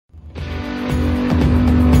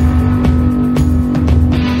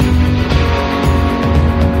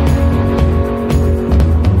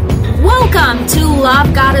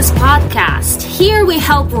Goddess podcast. Here we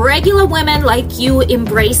help regular women like you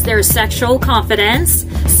embrace their sexual confidence,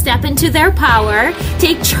 step into their power,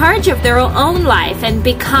 take charge of their own life, and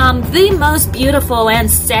become the most beautiful and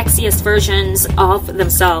sexiest versions of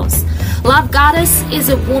themselves. Love Goddess is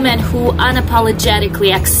a woman who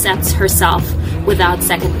unapologetically accepts herself without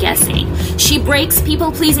second guessing. She breaks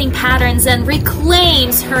people-pleasing patterns and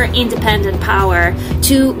reclaims her independent power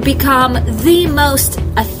to become the most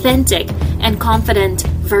authentic and confident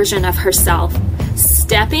version of herself.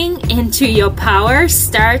 Stepping into your power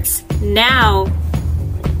starts now.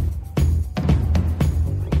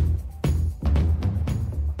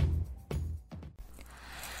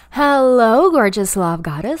 Hello, gorgeous Love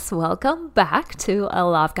Goddess. Welcome back to a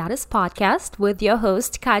Love Goddess podcast with your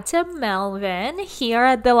host, Katya Melvin. Here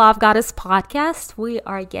at the Love Goddess podcast, we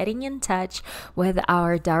are getting in touch with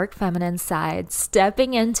our dark feminine side,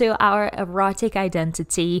 stepping into our erotic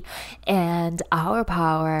identity and our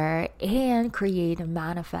power, and create and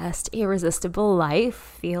manifest irresistible life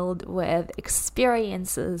filled with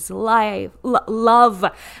experiences, love,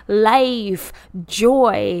 life,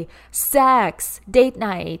 joy, sex, date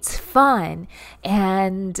nights, fun,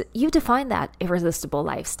 and you define that irresistible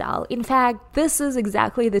lifestyle. In fact, this is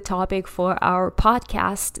exactly the topic for our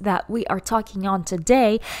podcast that we are talking on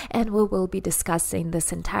today, and we will be discussing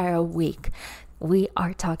this entire week. We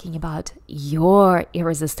are talking about your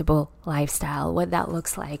irresistible lifestyle, what that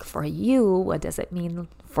looks like for you. What does it mean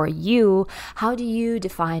for you? How do you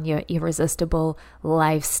define your irresistible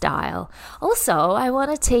lifestyle? Also, I want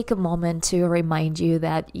to take a moment to remind you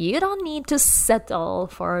that you don't need to settle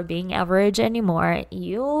for being average anymore.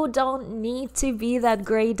 You don't need to be that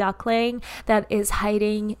gray duckling that is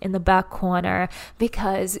hiding in the back corner,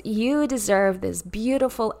 because you deserve this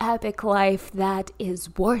beautiful, epic life that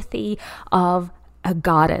is worthy of a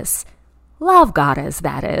goddess. Love Goddess,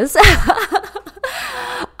 that is.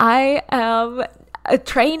 I am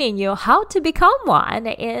training you how to become one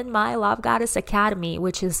in my Love Goddess Academy,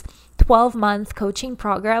 which is 12-month coaching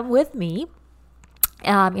program with me.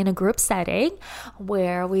 In a group setting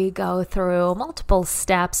where we go through multiple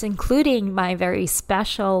steps, including my very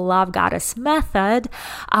special Love Goddess method,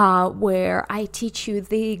 where I teach you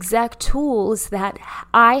the exact tools that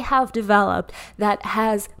I have developed that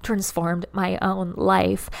has transformed my own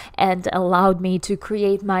life and allowed me to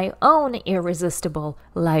create my own irresistible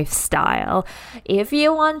lifestyle. If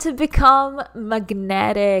you want to become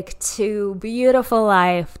magnetic to beautiful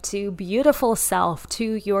life, to beautiful self,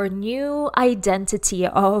 to your new identity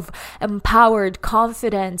of empowered,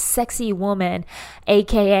 confident, sexy woman,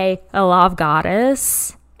 aka a Love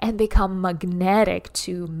Goddess, and become magnetic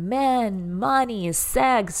to men, money,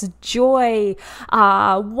 sex, joy,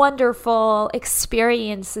 wonderful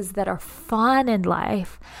experiences that are fun in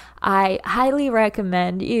life, I highly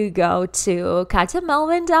recommend you go to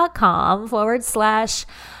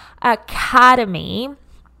katyamelvin.com/academy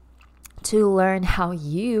to learn how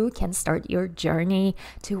you can start your journey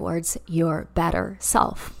towards your better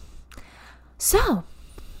self. So,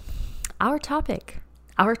 our topic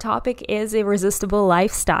is irresistible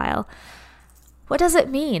lifestyle. What does it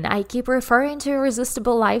mean? I keep referring to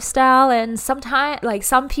irresistible lifestyle, and sometimes,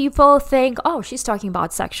 some people think, oh, she's talking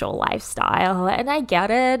about sexual lifestyle, and I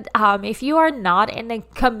get it. If you are not in a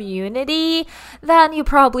community, then you're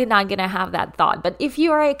probably not gonna have that thought. But if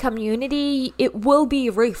you are a community, it will be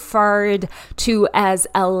referred to as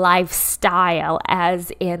a lifestyle,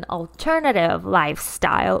 as an alternative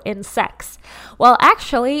lifestyle in sex. Well,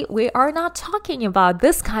 actually, we are not talking about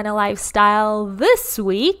this kind of lifestyle this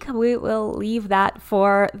week. We will leave that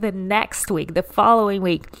for the next week, the following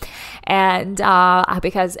week. And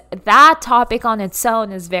because that topic on its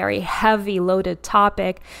own is very heavy loaded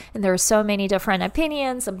topic, and there are so many different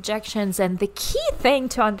opinions, objections, and the key thing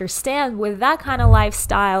to understand with that kind of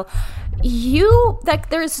lifestyle,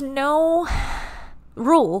 there's no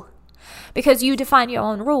rule. Because you define your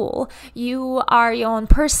own rule. You are your own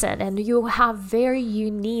person, and you have very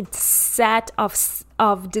unique set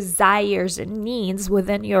of desires and needs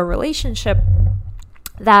within your relationship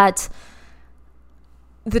that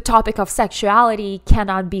the topic of sexuality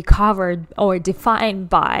cannot be covered or defined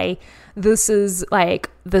by this is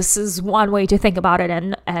one way to think about it,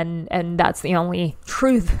 and that's the only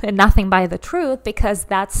truth and nothing by the truth, because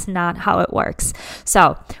that's not how it works.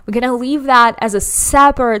 So we're gonna leave that as a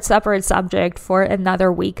separate subject for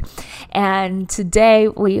another week. And today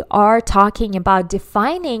we are talking about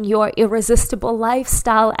defining your irresistible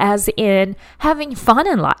lifestyle, as in having fun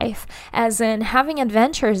in life, as in having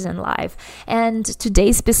adventures in life. And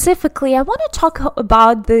today specifically, I want to talk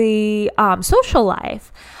about the social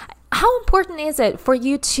life. How important is it for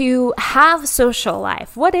you to have social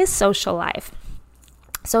life? What is social life?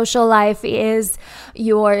 Social life is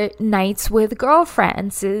your nights with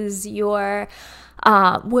girlfriends, is your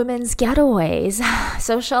women's getaways.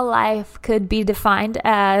 Social life could be defined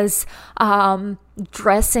as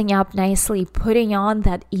dressing up nicely, putting on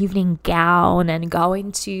that evening gown and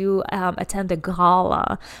going to attend a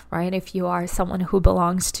gala, right? If you are someone who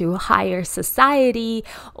belongs to higher society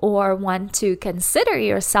or want to consider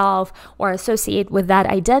yourself or associate with that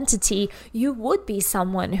identity, you would be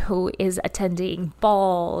someone who is attending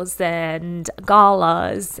balls and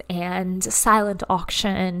galas and silent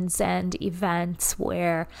auctions and events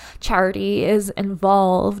where charity is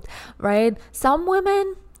involved, right? Some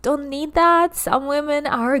women don't need that. Some women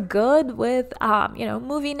are good with,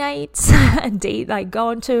 movie nights and date, like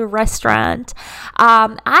going to a restaurant.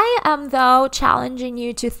 I am, though, challenging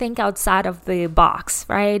you to think outside of the box,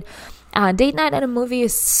 right? Date night at a movie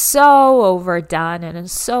is so overdone and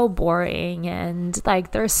it's so boring, and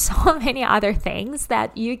like there's so many other things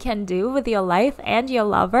that you can do with your life and your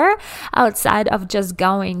lover outside of just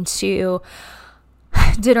going to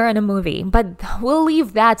dinner and a movie. But we'll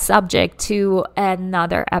leave that subject to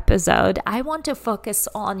another episode. I want to focus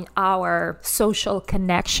on our social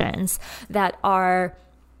connections that are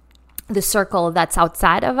the circle that's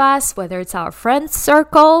outside of us, whether it's our friends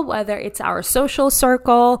circle, whether it's our social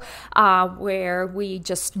circle, where we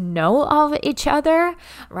just know of each other,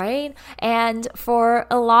 right? And for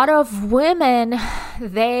a lot of women,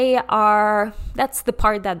 that's the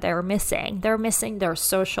part that they're missing. They're missing their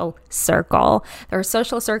social circle. Their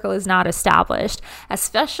social circle is not established,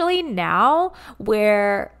 especially now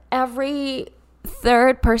where every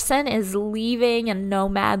third person is leaving a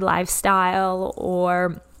nomad lifestyle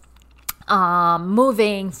or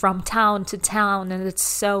moving from town to town, and it's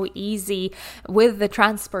so easy with the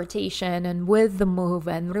transportation and with the move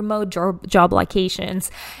and remote job locations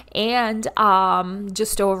and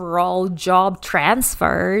just overall job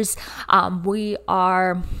transfers. We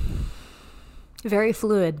are very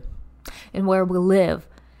fluid in where we live,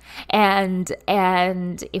 and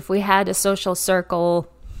if we had a social circle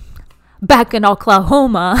back in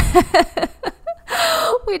Oklahoma,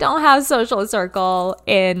 we don't have social circle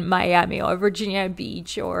in Miami or Virginia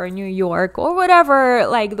Beach or New York or whatever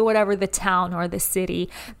the town or the city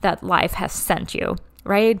that life has sent you,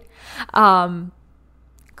 right?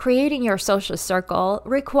 Creating your social circle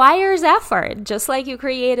requires effort, just like you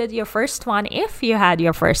created your first one if you had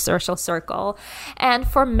your first social circle. And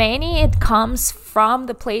for many, it comes from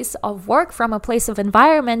the place of work, from a place of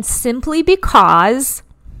environment, simply because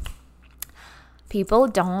people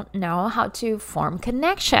don't know how to form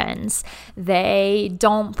connections. They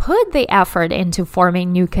don't put the effort into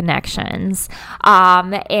forming new connections.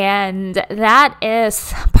 And that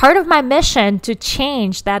is part of my mission to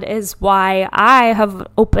change. That is why I have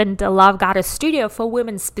opened a Love Goddess studio for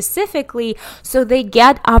women specifically, so they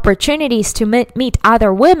get opportunities to meet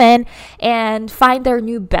other women and find their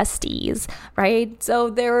new besties, right? So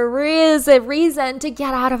there is a reason to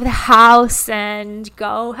get out of the house and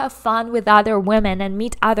go have fun with other women and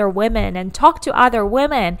meet other women and talk to other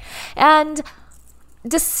women. And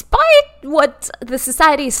despite what the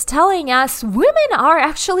society is telling us, women are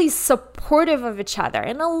actually supportive of each other,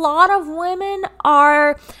 and a lot of women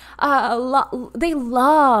are they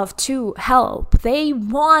love to help. They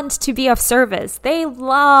want to be of service. They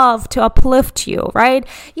love to uplift you, right?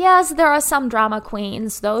 Yes, there are some drama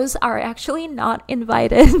queens. Those are actually not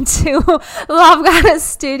invited to Love Goddess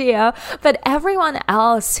Studio, but everyone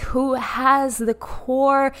else who has the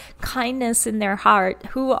core kindness in their heart,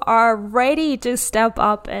 who are ready to step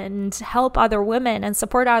up and help other women and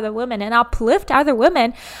support other women and uplift other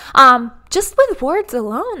women, just with words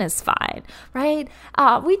alone is fine, right?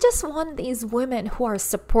 We just want these women who are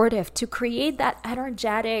supportive to create that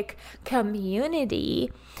energetic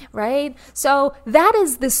community, right? So that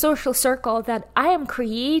is the social circle that I am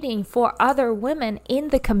creating for other women in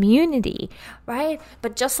the community, right?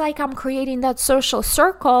 But just like I'm creating that social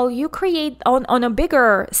circle, you create on a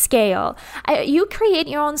bigger scale. You create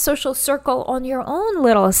your own social circle on your own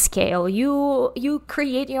little scale. You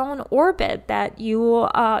create your own orbit that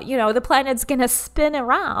the planet's gonna spin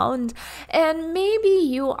around, and maybe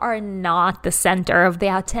you are not the center of the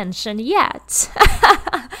attention yet.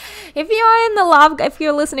 If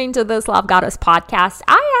you're listening to this Love Goddess podcast,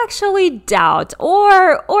 I actually doubt,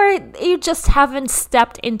 or you just haven't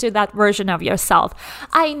stepped into that version of yourself.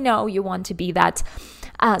 I know you want to be that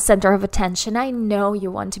center of attention. I know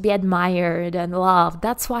you want to be admired and loved.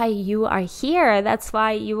 That's why you are here. That's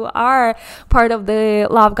why you are part of the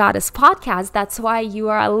Love Goddess podcast. That's why you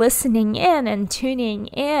are listening in and tuning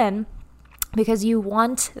in. because you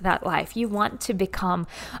want that life. You want to become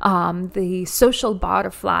the social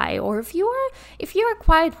butterfly, or if you're a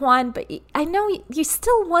quiet one, but I know you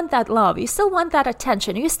still want that love, you still want that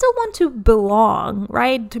attention, you still want to belong,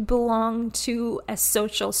 right? To belong to a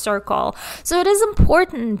social circle. So it is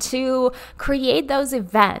important to create those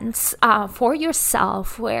events for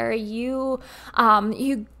yourself where you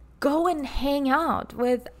go and hang out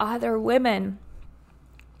with other women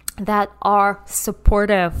that are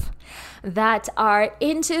supportive, that are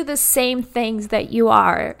into the same things that you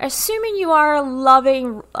are. Assuming you are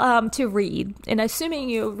loving to read, and assuming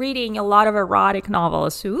you're reading a lot of erotic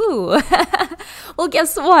novels. Ooh. Well,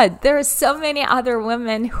 guess what? There are so many other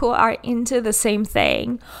women who are into the same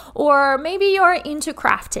thing. Or maybe you're into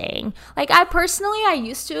crafting. Like I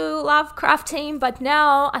used to love crafting, but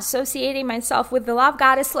now associating myself with the love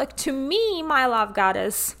goddess, like to me, my love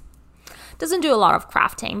goddess doesn't do a lot of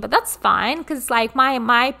crafting, but that's fine, because like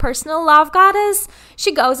my personal love goddess,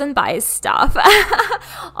 she goes and buys stuff.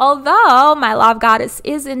 Although my love goddess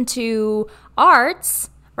is into arts,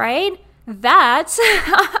 right? That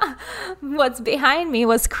what's behind me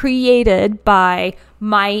was created by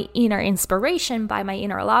my inner inspiration, by my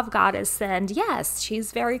inner love goddess. And yes,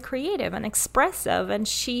 she's very creative and expressive, and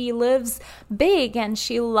she lives big, and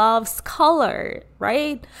she loves color,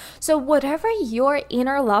 right? So whatever your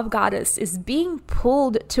inner love goddess is being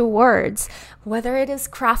pulled towards, whether it is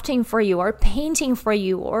crafting for you, or painting for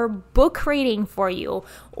you, or book reading for you,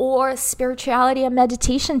 or spirituality and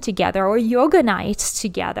meditation together, or yoga nights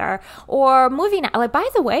together, or moving out. Like, by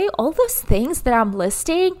the way, all those things that I'm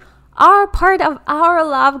listing are part of our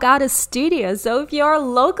Love Goddess studio. So if you're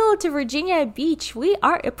local to Virginia Beach, we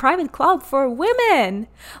are a private club for women.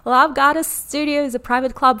 Love Goddess Studio is a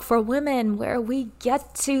private club for women where we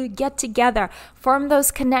get to get together, form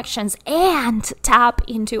those connections, and tap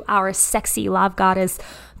into our sexy Love Goddess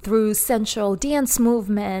through sensual dance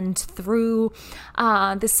movement, through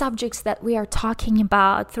the subjects that we are talking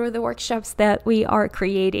about, through the workshops that we are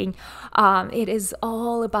creating. It is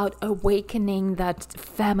all about awakening that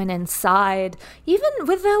feminine side, even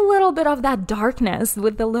with a little bit of that darkness,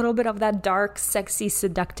 with a little bit of that dark, sexy,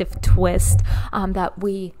 seductive twist that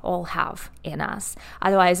we all have in us.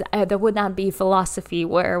 Otherwise, there would not be philosophy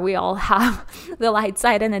where we all have the light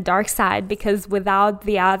side and the dark side, because without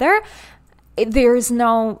the other, there's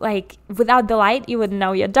no, like, without the light, you wouldn't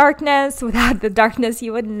know your darkness. Without the darkness,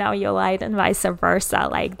 you wouldn't know your light, and vice versa.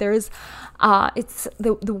 Like, there's, it's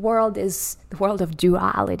the world is the world of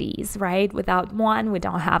dualities, right? Without one, we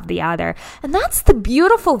don't have the other. And that's the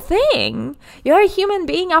beautiful thing. You're a human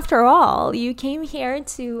being after all. You came here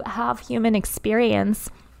to have human experience.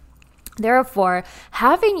 Therefore,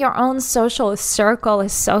 having your own social circle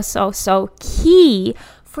is so key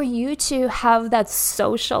for you to have that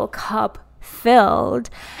social cup filled.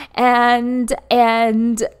 And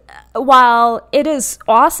while it is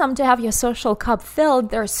awesome to have your social cup filled,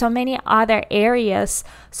 there are so many other areas,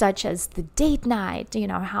 such as the date night,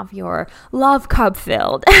 have your love cup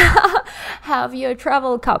filled, have your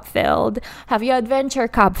travel cup filled, have your adventure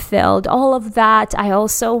cup filled. All of that I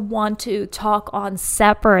also want to talk on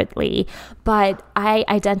separately, but I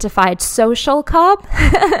identified social cup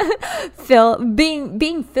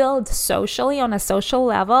being filled socially on a social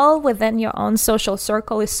level within your own social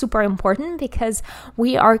circle is super important, because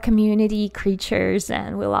we are community creatures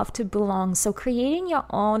and we love to belong. So creating your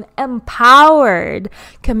own empowered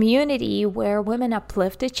community where women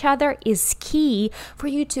uplift each other is key for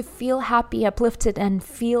you to feel happy, uplifted, and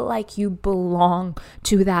feel like you belong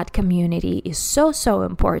to that community is so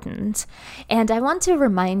important. And I want to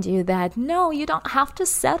remind you that no, you don't have to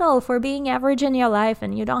settle for being average in your life,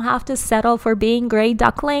 and you don't have to settle for being gray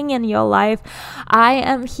duckling in your life. I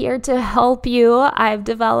am here to help you. I've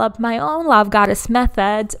developed my own Love Goddess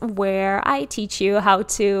method where I teach you how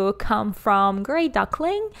to come from gray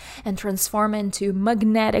duckling and transform into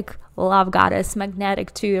magnetic Love Goddess,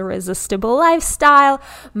 magnetic to irresistible lifestyle,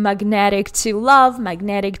 magnetic to love,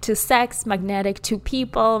 magnetic to sex, magnetic to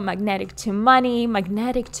people, magnetic to money,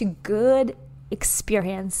 magnetic to good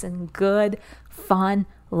experience and good, fun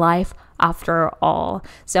life after all.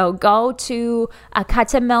 So go to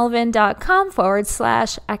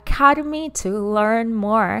akatamelvin.com/academy to learn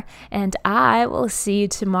more. And I will see you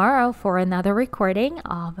tomorrow for another recording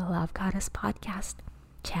of the Love Goddess podcast.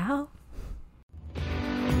 Ciao.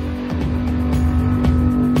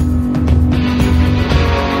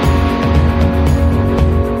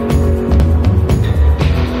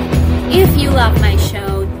 If you love my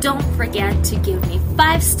show, don't forget to give me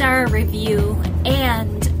 5-star review,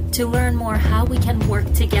 and to learn more how we can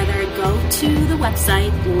work together, go to the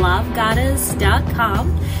website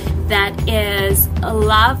lovegoddess.com. That is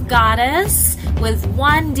Love Goddess with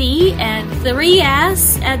 1D and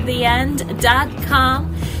 3S at the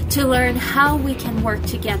end.com to learn how we can work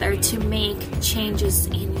together to make changes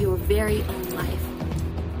in your very own life.